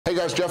Hey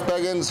guys, Jeff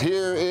Beggins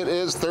here. It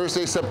is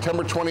Thursday,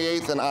 September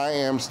 28th, and I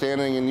am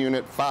standing in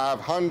unit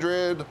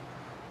 500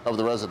 of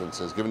the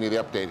residences, giving you the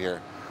update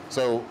here.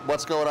 So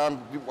what's going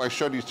on? I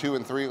showed you 2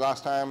 and 3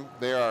 last time.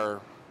 They are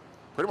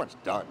pretty much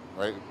done,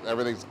 right?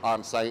 Everything's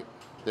on site.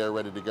 They're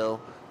ready to go.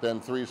 Then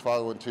 3's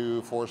following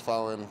 2, 4's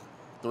following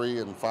 3,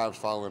 and 5's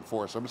following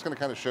 4. So I'm just gonna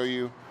kind of show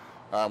you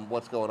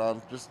what's going on.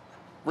 Just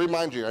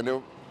remind you, I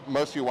know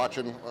most of you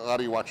watching, a lot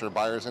of you watching are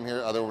buyers in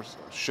here. Others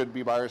should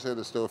be buyers here.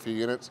 There's still a few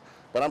units.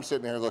 But I'm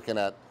sitting here looking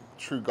at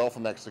true Gulf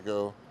of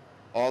Mexico,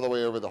 all the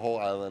way over the whole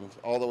island,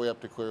 all the way up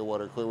to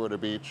Clearwater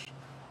Beach,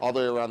 all the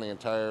way around the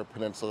entire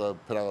peninsula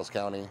of Pinellas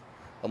County.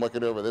 I'm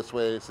looking over this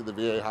way, see the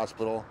VA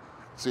hospital,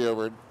 see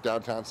over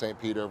downtown St.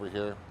 Pete over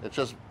here. It's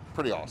just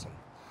pretty awesome.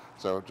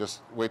 So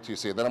just wait till you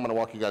see it. Then I'm gonna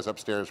walk you guys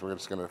upstairs. We're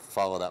just gonna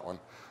follow that one.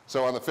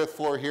 So on the 5th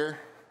floor here,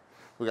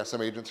 we got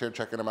some agents here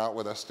checking them out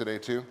with us today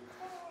too.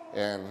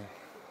 And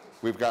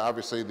we've got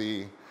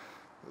obviously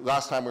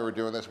last time we were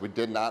doing this, we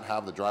did not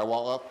have the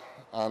drywall up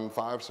on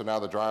 5, so now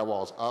the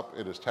drywall is up,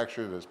 it is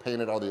textured, it is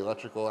painted, all the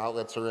electrical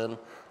outlets are in,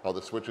 all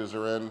the switches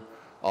are in,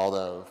 all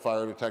the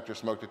fire detectors,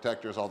 smoke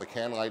detectors, all the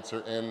can lights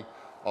are in,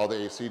 all the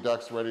AC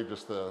ducts ready,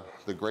 just the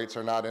grates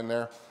are not in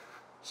there.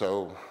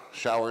 So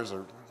showers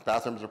or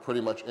bathrooms are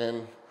pretty much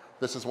in.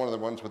 This is one of the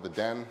ones with the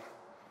den.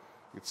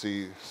 You can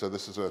see, so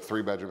this is a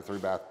 3-bedroom,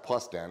 3-bath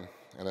plus den,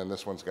 and then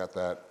this one's got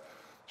that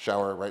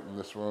shower right in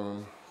this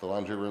room. The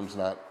laundry room's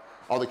not,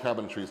 all the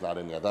cabinetry's not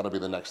in yet. That'll be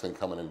the next thing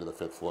coming into the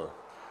 5th floor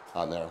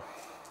on there.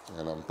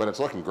 And, but it's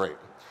looking great.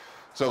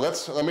 So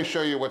let me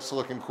show you what's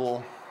looking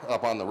cool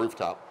up on the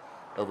rooftop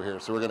over here.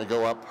 So we're gonna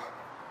go up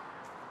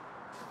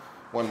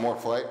one more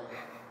flight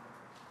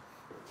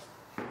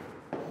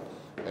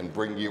and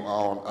bring you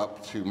on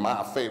up to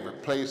my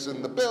favorite place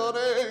in the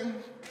building,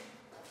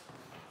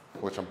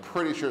 which I'm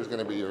pretty sure is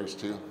gonna be yours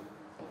too.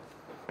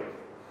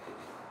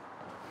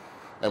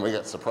 And we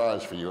got a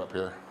surprise for you up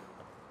here.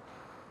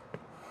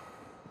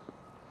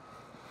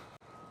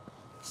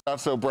 It's not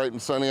so bright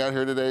and sunny out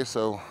here today,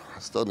 so I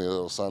still need a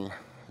little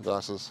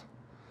sunglasses.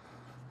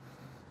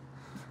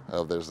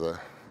 Oh, it's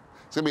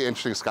gonna be an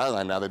interesting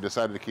skyline now. They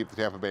decided to keep the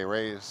Tampa Bay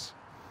Rays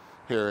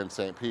here in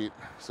St. Pete,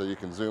 so you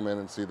can zoom in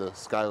and see the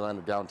skyline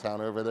of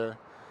downtown over there,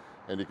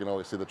 and you can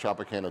always see the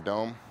Tropicana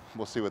Dome.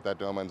 We'll see what that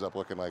dome ends up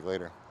looking like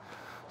later.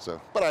 So,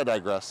 but I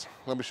digress.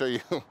 Let me show you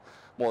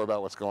more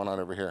about what's going on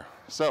over here.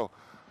 So,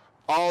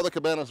 all the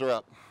cabanas are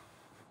up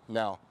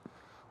now,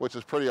 which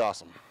is pretty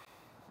awesome.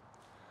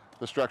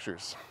 The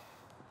structures.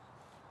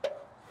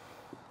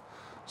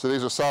 So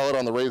these are solid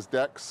on the raised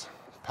decks.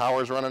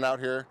 Power's running out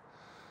here.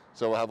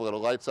 So we'll have a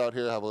little lights out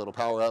here, have a little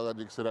power outlet.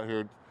 You can sit out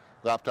here,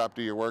 laptop,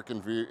 do your work,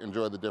 and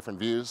enjoy the different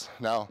views.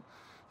 Now,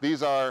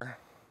 these are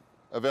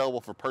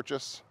available for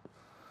purchase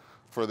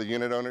for the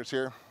unit owners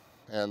here,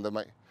 and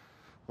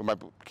we might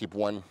keep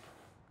one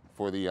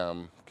for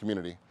the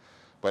community.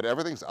 But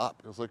everything's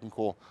up. It's looking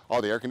cool.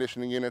 All the air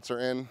conditioning units are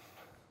in,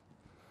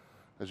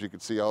 as you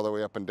can see, all the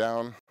way up and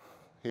down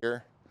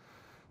here.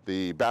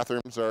 The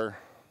bathrooms are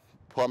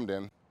plumbed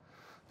in.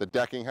 The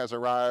decking has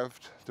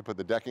arrived to put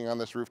the decking on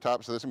this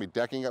rooftop. So there's gonna be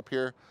decking up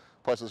here.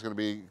 Plus there's gonna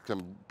be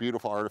some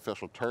beautiful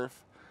artificial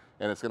turf.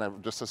 And it's gonna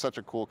have just such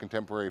a cool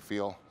contemporary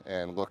feel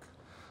and look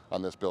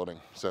on this building.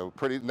 So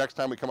next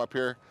time we come up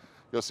here,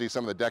 you'll see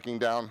some of the decking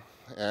down,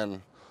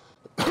 and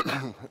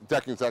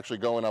decking's actually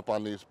going up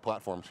on these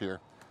platforms here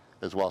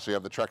as well. So you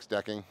have the Trex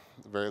decking,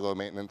 very low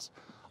maintenance.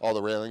 All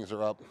the railings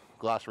are up,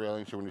 glass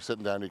railings, so when you're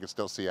sitting down, you can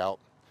still see out.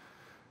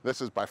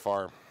 This is by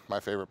far my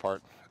favorite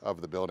part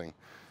of the building,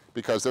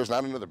 because there's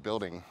not another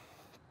building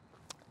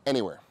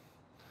anywhere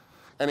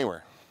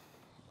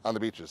on the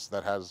beaches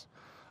that has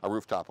a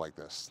rooftop like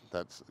this,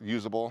 that's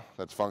usable,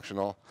 that's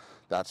functional,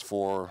 that's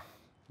for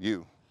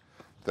you,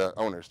 the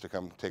owners, to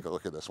come take a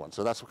look at this one.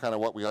 So that's kind of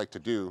what we like to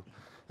do,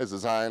 is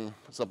design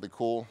something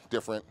cool,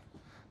 different,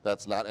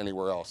 that's not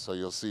anywhere else. So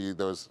you'll see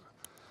those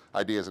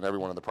ideas in every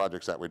one of the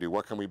projects that we do.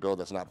 What can we build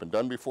that's not been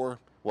done before?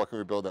 What can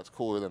we build that's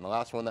cooler than the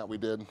last one that we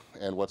did?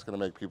 And what's gonna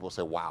make people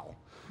say, wow?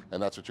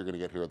 And that's what you're gonna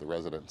get here at the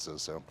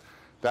residences. So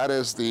that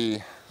is the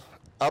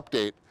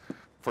update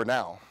for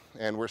now.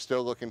 And we're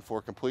still looking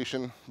for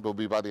completion. Will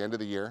be by the end of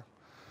the year.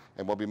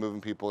 And we'll be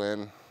moving people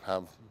in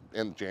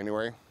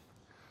January.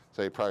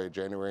 Say probably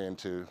January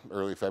into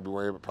early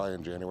February, but probably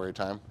in January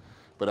time.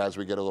 But as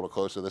we get a little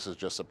closer, this is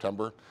just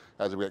September.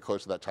 As we get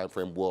closer to that time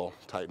frame, we'll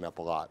tighten up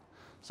a lot.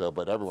 So,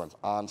 but everyone's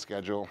on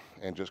schedule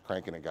and just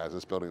cranking it, guys.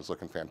 This building is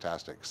looking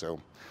fantastic.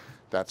 So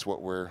that's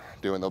what we're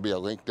doing. There'll be a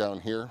link down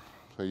here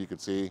so you can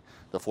see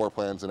the floor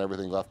plans and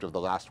everything left of the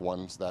last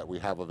ones that we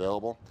have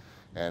available.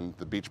 And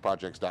the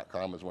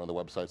beachprojects.com is one of the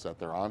websites that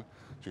they're on. So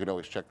you can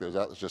always check those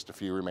out. There's just a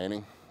few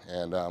remaining.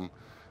 And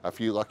a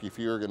few lucky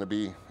few are gonna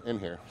be in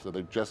here. So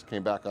they just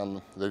came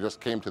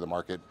to the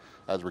market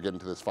as we're getting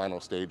to this final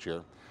stage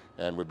here.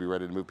 And we'd be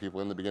ready to move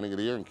people in the beginning of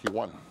the year in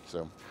Q1.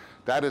 So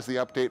that is the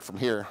update from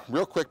here.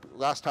 Real quick,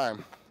 last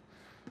time,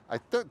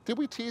 did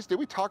we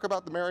talk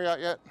about the Marriott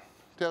yet?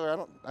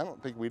 Taylor, I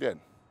don't think we did.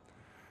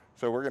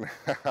 So we're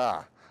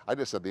gonna, I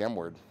just said the M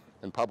word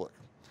in public.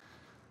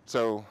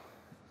 So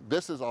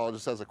this is all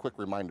just as a quick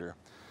reminder.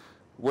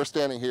 We're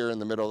standing here in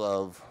the middle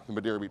of the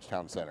Madeira Beach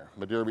Town Center.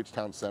 Madeira Beach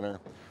Town Center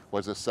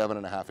was a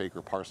 7.5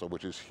 acre parcel,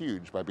 which is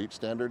huge by beach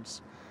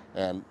standards,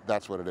 and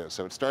that's what it is.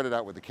 So it started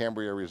out with the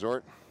Cambria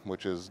Resort,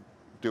 which is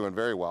doing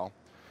very well,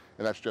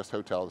 and that's just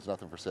hotel. There's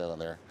nothing for sale in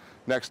there.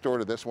 Next door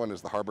to this one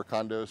is the Harbor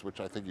Condos, which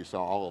I think you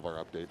saw all of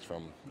our updates,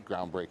 from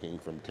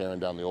groundbreaking, from tearing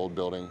down the old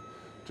building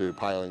to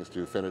pilings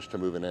to finish to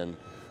moving in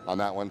on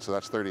that one. So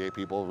that's 38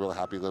 people, real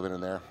happy living in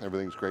there.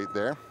 Everything's great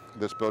there.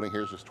 This building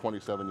here is just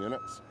 27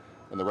 units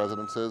in the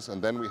residences.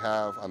 And then we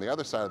have on the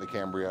other side of the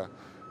Cambria,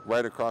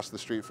 right across the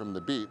street from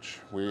the beach,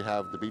 we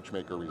have the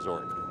Beachmaker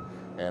Resort.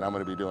 And I'm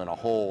going to be doing a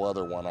whole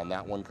other one on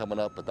that one coming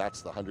up, but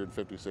that's the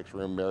 156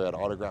 room Marriott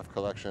Autograph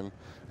Collection.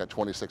 Got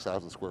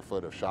 26,000 square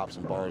foot of shops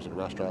and bars and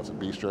restaurants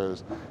and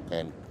bistros,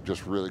 and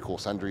just really cool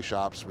sundry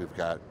shops. We've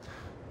got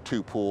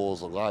 2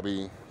 pools, a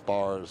lobby,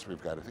 bars.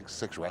 We've got, I think,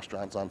 6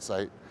 restaurants on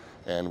site.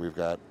 And we've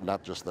got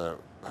not just the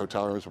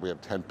hotel rooms, but we have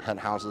 10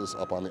 penthouses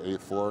up on the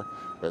 8th floor.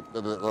 But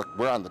look,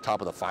 we're on the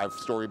top of the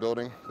 5-story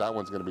building. That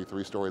one's going to be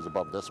 3 stories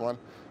above this one.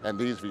 And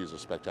these views are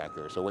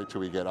spectacular. So wait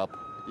till we get up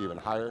even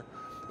higher.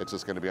 It's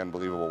just going to be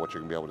unbelievable what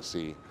you're going to be able to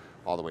see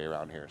all the way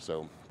around here.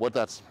 So what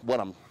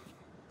I'm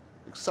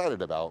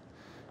excited about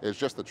is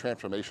just the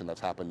transformation that's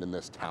happened in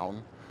this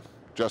town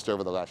just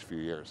over the last few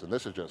years. And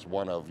this is just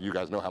one of, you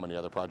guys know how many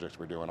other projects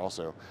we're doing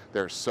also.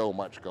 There's so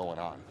much going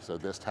on. So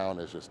this town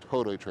is just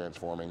totally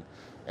transforming,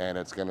 and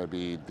it's going to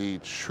be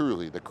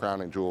truly the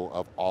crowning jewel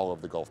of all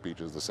of the Gulf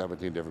beaches, the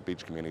 17 different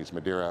beach communities.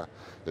 Madeira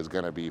is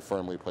going to be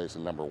firmly placed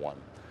in #1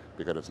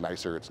 because it's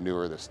nicer, it's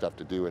newer, there's stuff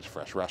to do, it's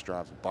fresh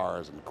restaurants and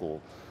bars and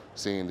cool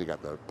scenes. You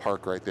got the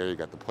park right there, you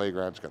got the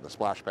playgrounds, you got the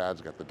splash pads,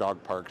 you got the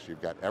dog parks,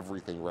 you've got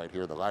everything right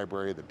here, the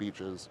library, the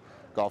beaches,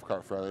 golf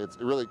cart friendly. It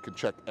really could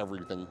check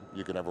everything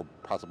you could ever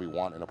possibly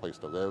want in a place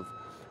to live,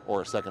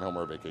 or a second home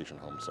or a vacation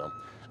home. So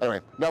anyway,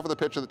 enough of the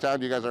pitch of the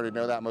town. You guys already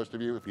know that, most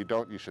of you. If you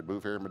don't, you should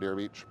move here in Madeira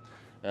Beach.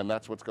 And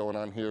that's what's going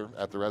on here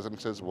at the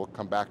residences. We'll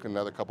come back in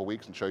another couple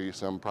weeks and show you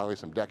probably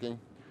some decking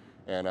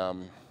and a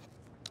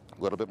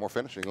little bit more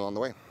finishing along the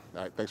way.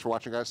 All right, thanks for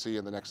watching, guys. See you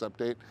in the next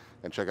update,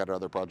 and check out our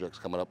other projects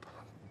coming up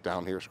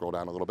down here. Scroll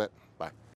down a little bit. Bye.